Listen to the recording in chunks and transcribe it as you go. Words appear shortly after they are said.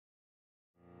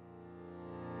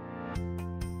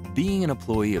Being an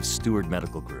employee of Steward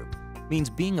Medical Group means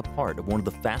being a part of one of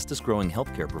the fastest-growing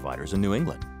healthcare providers in New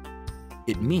England.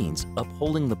 It means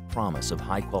upholding the promise of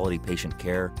high-quality patient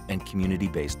care and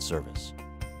community-based service.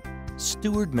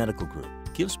 Steward Medical Group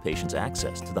gives patients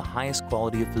access to the highest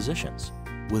quality of physicians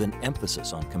with an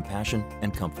emphasis on compassion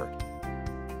and comfort.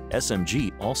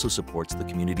 SMG also supports the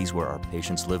communities where our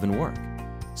patients live and work,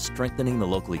 strengthening the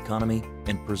local economy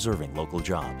and preserving local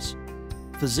jobs.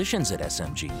 Physicians at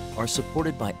SMG are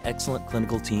supported by excellent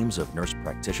clinical teams of nurse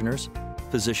practitioners,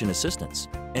 physician assistants,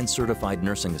 and certified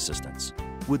nursing assistants,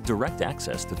 with direct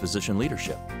access to physician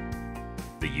leadership.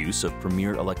 The use of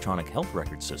premier electronic health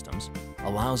record systems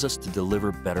allows us to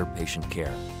deliver better patient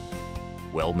care.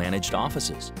 Well-managed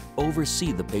offices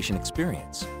oversee the patient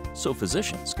experience, so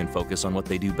physicians can focus on what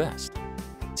they do best,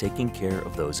 taking care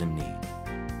of those in need.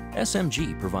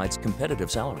 SMG provides competitive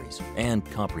salaries and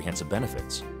comprehensive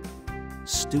benefits.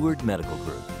 Steward Medical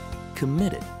Group,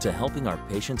 committed to helping our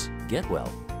patients get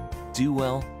well, do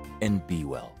well, and be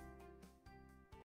well.